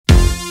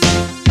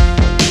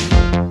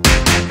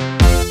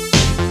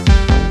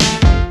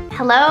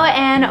Hello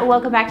and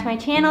welcome back to my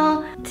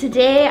channel.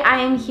 Today I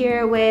am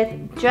here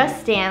with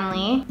just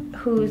Stanley,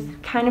 who's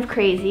kind of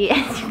crazy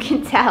as you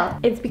can tell.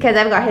 It's because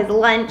I've got his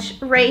lunch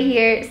right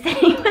here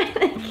sitting by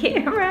the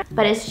camera.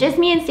 But it's just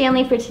me and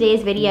Stanley for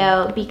today's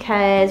video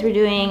because we're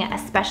doing a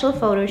special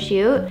photo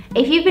shoot.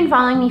 If you've been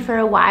following me for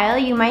a while,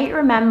 you might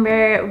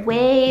remember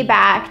way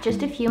back,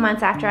 just a few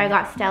months after I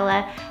got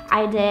Stella,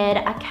 I did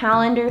a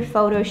calendar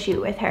photo shoot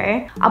with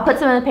her. I'll put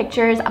some of the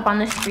pictures up on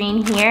the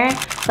screen here,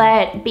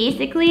 but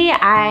basically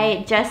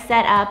I just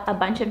set up a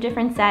bunch of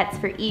different sets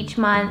for each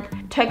month,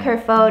 took her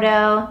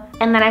photo,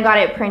 and then I got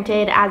it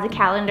printed as a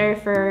calendar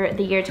for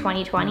the year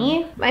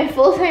 2020. My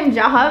full-time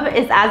job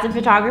is as a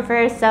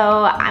photographer,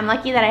 so I'm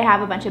lucky that I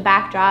have a bunch of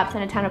backdrops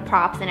and a ton of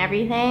props and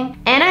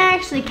everything. And I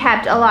actually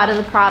kept a lot of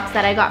the props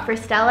that I got for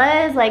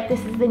Stella's, like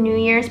this is the New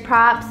Year's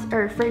props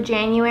or for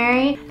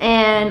January,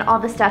 and all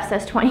the stuff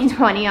says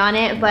 2020 on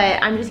it,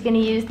 but I'm just gonna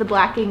use the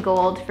black and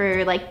gold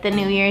for like the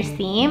New Year's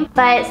theme.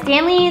 But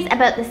Stanley's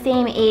about the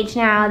same age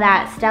now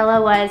that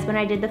Stella was when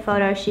I did the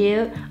photo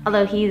shoot,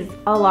 although he's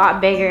a lot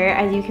bigger,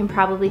 as you can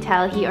probably tell.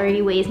 He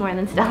already weighs more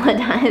than Stella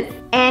does.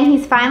 And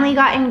he's finally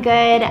gotten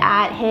good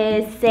at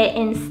his sit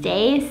and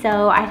stay,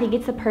 so I think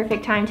it's the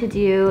perfect time to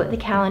do the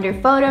calendar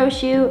photo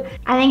shoot.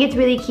 I think it's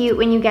really cute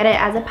when you get it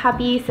as a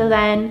puppy, so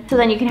then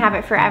you can have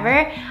it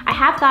forever. I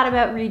have thought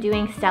about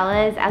redoing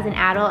Stella's as an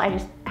adult, I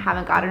just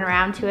haven't gotten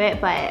around to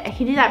it, but I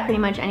can do that pretty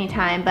much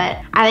anytime. But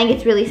I think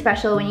it's really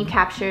special when you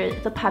capture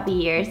the puppy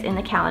years in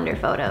the calendar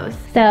photos.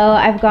 So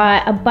I've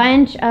got a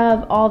bunch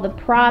of all the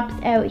props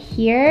out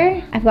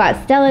here. I've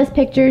got Stella's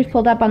pictures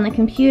pulled up on the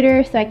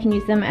computer so I can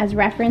use them as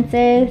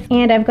references.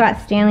 And I've got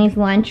Stanley's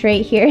lunch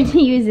right here to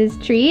use as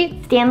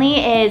treats. Stanley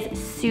is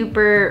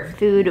super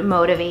food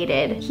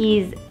motivated.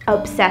 He's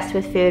obsessed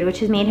with food, which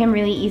has made him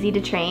really easy to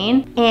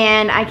train,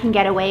 and I can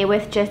get away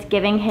with just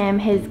giving him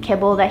his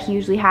kibble that he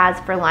usually has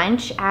for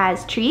lunch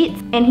as treats,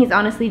 and he's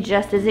honestly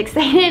just as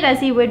excited as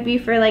he would be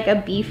for like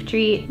a beef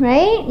treat,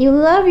 right? You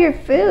love your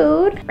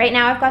food. Right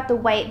now I've got the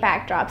white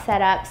backdrop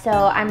set up, so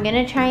I'm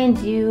gonna try and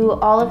do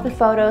all of the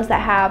photos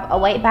that have a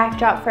white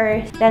backdrop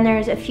first. Then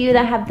there's a few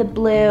that have the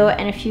blue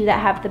and a few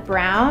that have the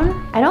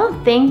brown. I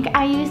don't think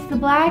I used the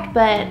black,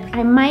 but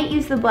I might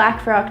use the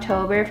black for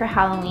October for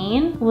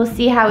Halloween. We'll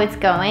see how it's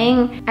going.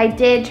 I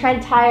did try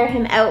to tire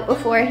him out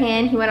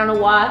beforehand. He went on a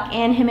walk,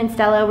 and him and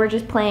Stella were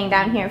just playing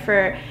down here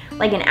for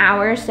like an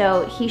hour,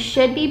 so he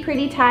should be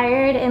pretty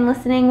tired and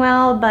listening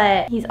well,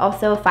 but he's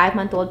also a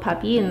 5-month-old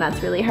puppy, and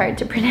that's really hard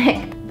to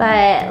predict.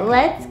 But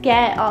let's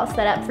get all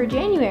set up for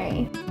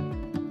January.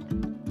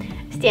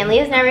 Stanley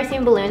has never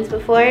seen balloons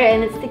before,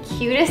 and it's the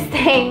cutest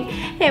thing,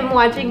 him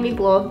watching me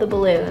blow up the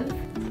balloons.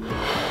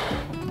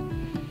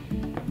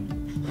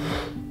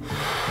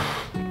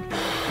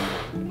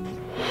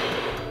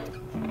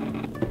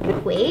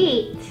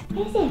 Wait,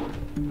 what is it?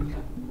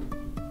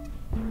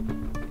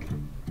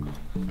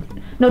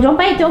 No, don't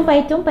bite, don't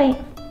bite, don't bite.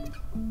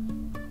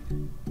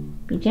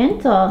 Be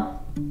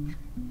gentle.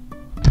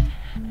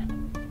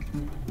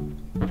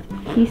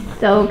 He's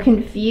so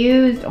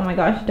confused. Oh my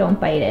gosh, don't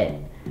bite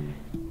it.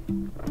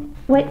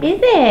 What is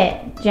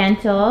it?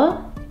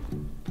 Gentle.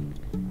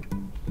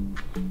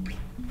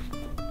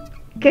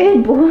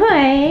 Good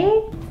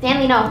boy.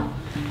 Stanley, no.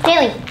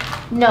 Stanley,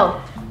 no.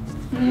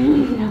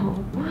 No.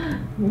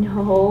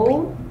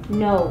 No,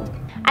 no.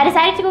 I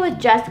decided to go with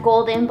just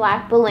gold and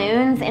black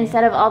balloons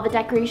instead of all the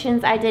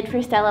decorations I did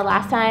for Stella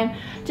last time,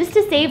 just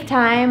to save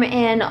time,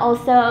 and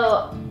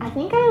also I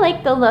think I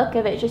like the look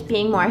of it just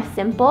being more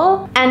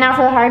simple. And now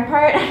for the hard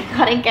part, I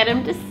gotta get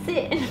him to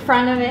sit in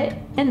front of it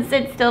and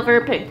sit still for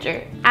a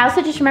picture. I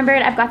also just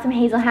remembered I've got some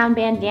HAZEL HOUND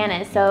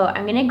bandanas, so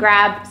I'm gonna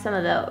grab some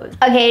of those.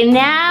 Okay,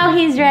 now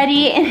he's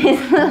ready in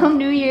his little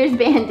New Year's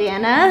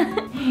bandana.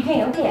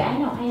 Okay, I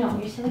know,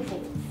 you're so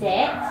excited.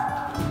 Sit.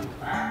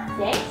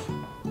 Sit.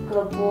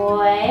 Good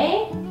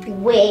boy.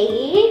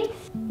 Wait.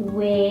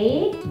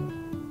 Wait.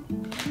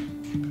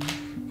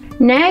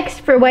 Next,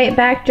 for white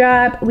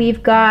backdrop,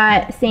 we've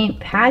got St.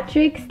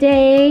 Patrick's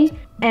Day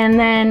and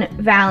then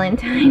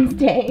Valentine's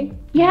Day.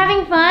 You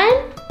having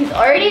fun? He's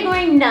already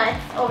going nuts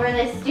over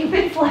this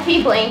stupid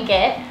fluffy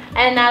blanket,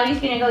 and now he's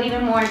gonna go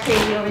even more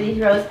crazy over these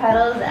rose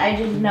petals. I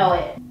just know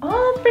it.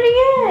 Oh, that's pretty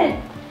good.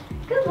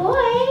 Good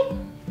boy.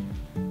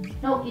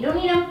 Nope, you don't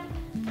need them.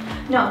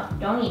 No,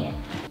 don't eat it.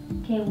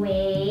 Okay,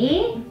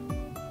 wait.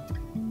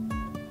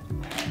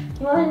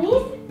 You want one of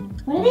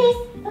these? One of these?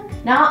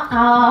 Look.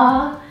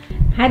 No.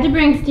 Had to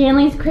bring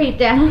Stanley's crate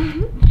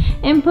down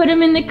and put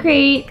him in the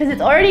crate because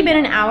it's already been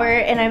an hour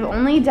and I've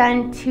only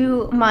done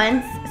 2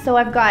 months, so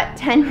I've got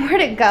 10 more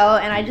to go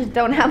and I just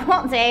don't have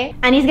all day.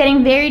 And he's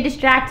getting very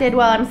distracted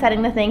while I'm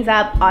setting the things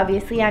up.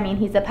 Obviously, I mean,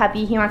 he's a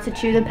puppy. He wants to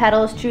chew the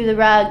petals, chew the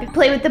rug,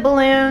 play with the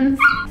balloons.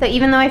 So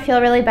even though I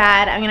feel really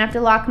bad, I'm gonna have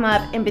to lock him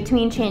up in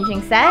between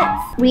changing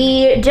sets.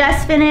 We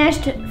just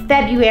finished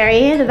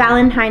February, the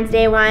Valentine's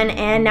Day one,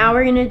 and now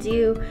we're gonna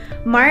do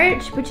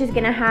March, which is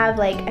gonna have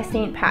like a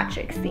St.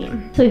 Patrick's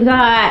theme. So we've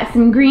got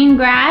some green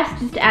grass,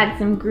 just to add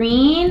some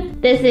green.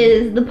 This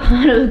is the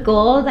pot of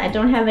gold. I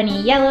don't have any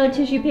yellow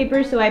tissue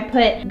paper, so I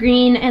put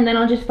green and then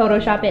I'll just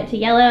Photoshop it to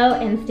yellow,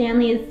 and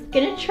Stanley is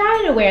gonna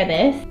try to wear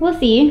this. We'll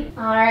see.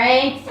 All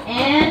right,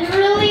 and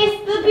release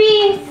the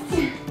beast.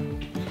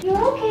 You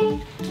okay?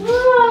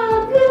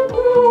 Oh, good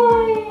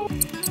boy.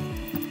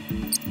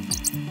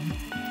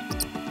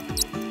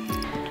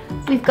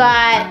 We've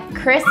got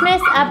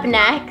Christmas up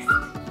next,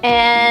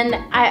 and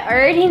I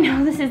already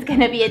know this is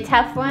gonna be a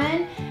tough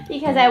one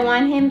because I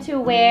want him to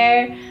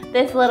wear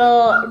this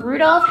little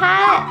Rudolph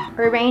hat,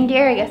 or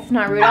reindeer, I guess it's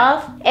not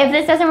Rudolph. If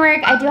this doesn't work,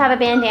 I do have a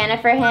bandana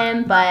for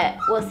him, but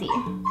we'll see.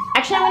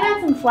 Actually, I'm gonna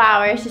add some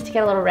flowers just to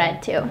get a little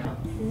red too.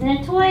 This isn't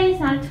a toy, it's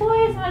not a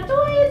toy, it's not a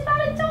toy, it's not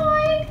a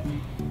toy.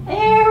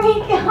 There we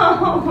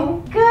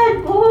go,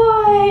 good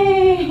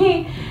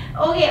boy.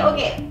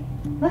 Okay,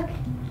 look.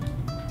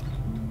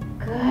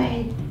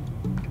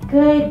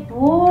 Good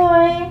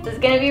boy. This is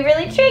gonna be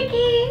really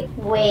tricky.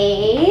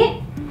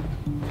 Wait.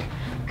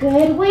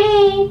 Good,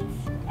 wait.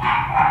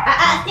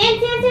 Stand,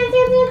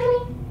 honey.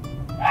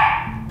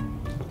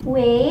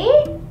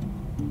 Wait.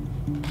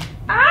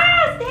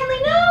 Stanley,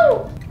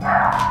 no.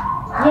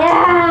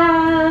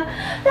 Yeah,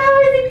 that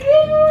was a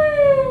good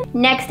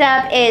one. Next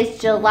up is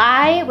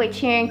July, which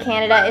here in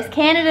Canada is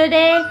Canada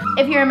Day.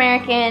 If you're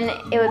American,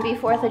 it would be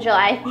 4th of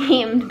July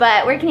themed,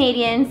 but we're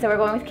Canadian, so we're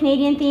going with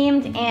Canadian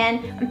themed, and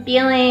I'm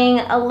feeling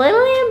a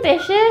little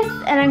ambitious,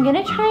 and I'm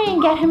gonna try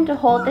and get him to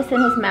hold this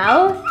in his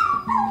mouth.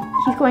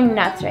 He's going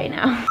nuts right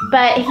now.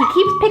 But he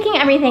keeps picking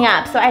everything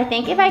up, so I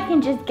think if I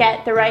can just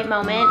get the right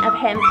moment of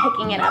him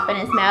picking it up in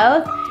his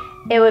mouth,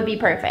 it would be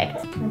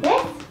perfect.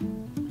 This?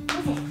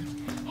 What's this?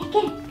 Hey,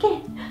 get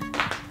it.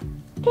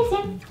 Kiss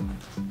him.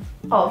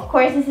 Oh, of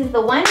course, this is the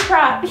one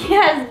prop he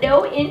has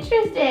no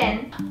interest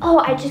in. Oh,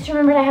 I just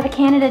remembered I have a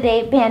Canada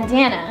Day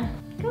bandana.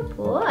 Good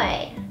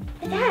boy.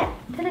 Look at that.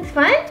 That looks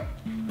fun?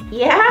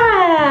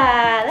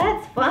 Yeah,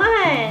 that's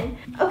fun.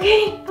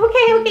 Okay.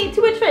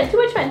 Too much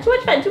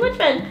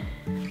fun.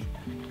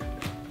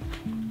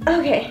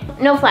 Okay,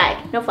 no flag.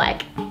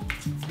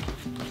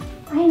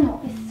 I know,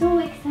 it's so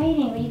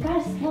exciting, but you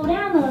gotta slow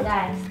down, little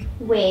guys.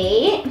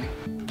 Wait.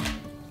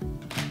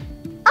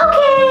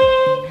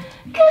 Okay,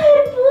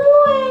 good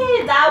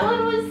boy. That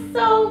one was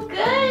so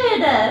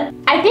good.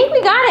 I think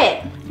we got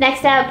it.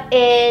 Next up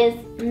is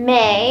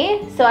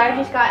May. So I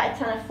just got a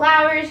ton of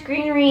flowers,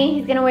 greenery.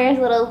 He's gonna wear his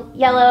little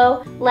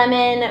yellow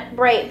lemon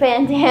bright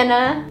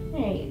bandana.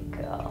 There you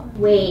go.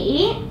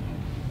 Wait.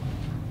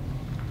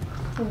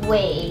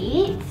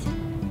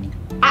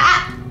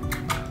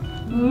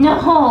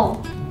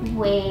 No.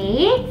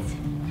 Wait.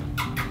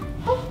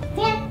 Hey,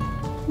 Dan.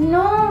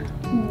 No.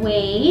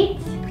 Wait.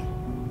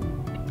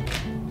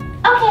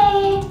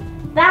 Okay.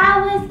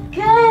 That was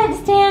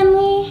good,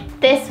 Stanley.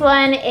 This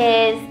one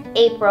is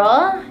April,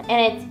 and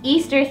it's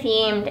Easter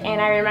themed,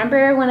 and I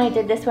remember when I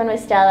did this one with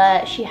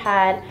Stella, she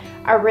had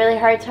a really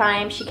hard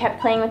time. She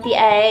kept playing with the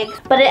egg,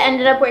 but it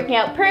ended up working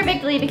out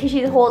perfectly because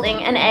she's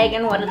holding an egg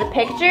in one of the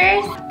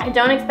pictures. I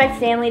don't expect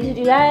Stanley to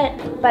do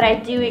that, but I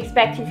do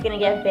expect he's gonna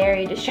get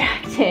very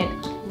distracted.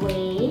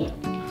 Wait.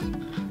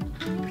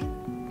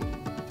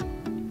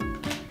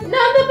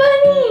 Not the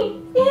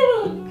bunny!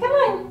 Stanley, come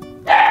on.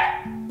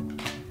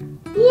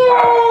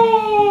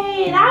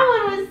 Yay! That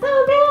one was so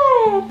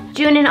good!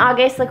 June and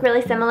August look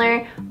really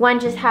similar. One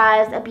just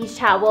has a beach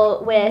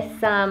towel with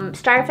some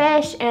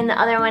starfish, and the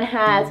other one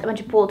has a bunch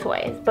of pool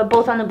toys, but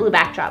both on the blue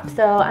backdrop.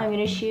 So I'm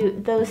gonna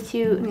shoot those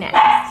two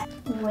next.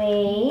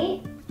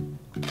 Wait.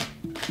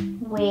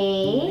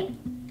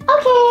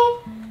 Okay,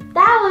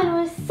 that one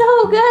was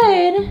so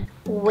good.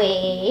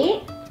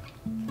 Wait.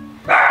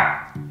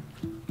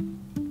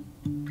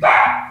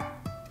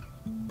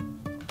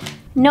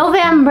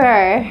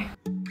 November.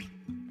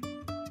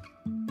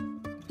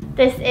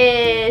 This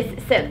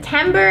is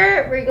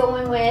September. We're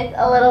going with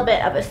a little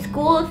bit of a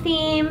school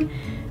theme.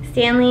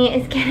 Stanley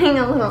is getting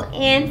a little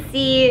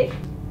antsy.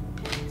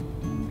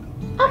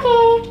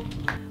 Okay.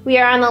 We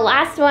are on the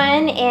last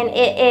one, and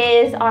it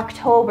is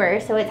October,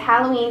 so it's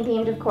Halloween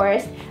themed, of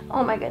course.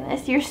 Oh my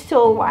goodness, you're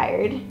so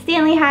wired.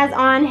 Stanley has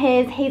on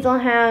his HAZEL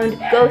HOUND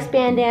ghost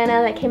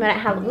bandana that came out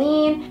at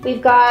Halloween.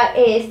 We've got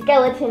a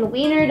skeleton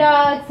wiener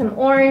dog, some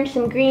orange,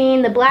 some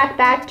green, the black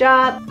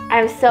backdrop.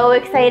 I'm so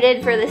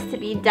excited for this to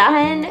be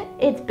done.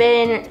 It's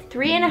been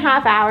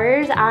 3.5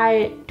 hours.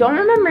 I don't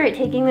remember it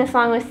taking this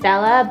long with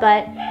Stella,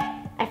 but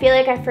I feel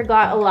like I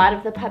forgot a lot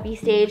of the puppy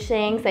stage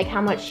things, like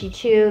how much she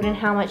chewed and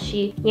how much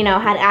she, you know,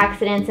 had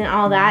accidents and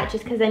all that,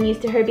 just because I'm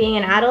used to her being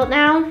an adult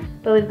now.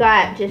 But we've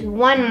got just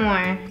one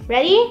more.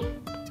 Ready?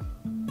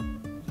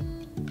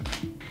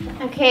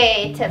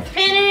 Okay, to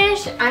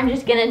finish, I'm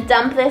just gonna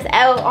dump this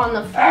out on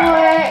the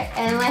floor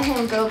and let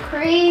him go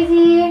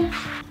crazy.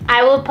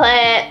 I will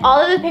put all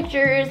of the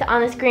pictures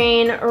on the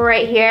screen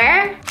right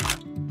here.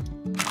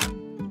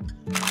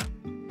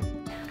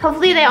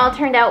 Hopefully they all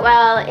turned out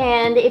well,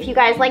 and if you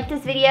guys liked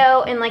this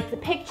video and liked the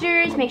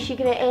pictures, make sure you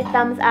give it a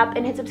thumbs up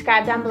and hit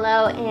subscribe down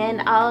below,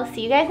 and I'll see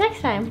you guys next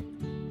time.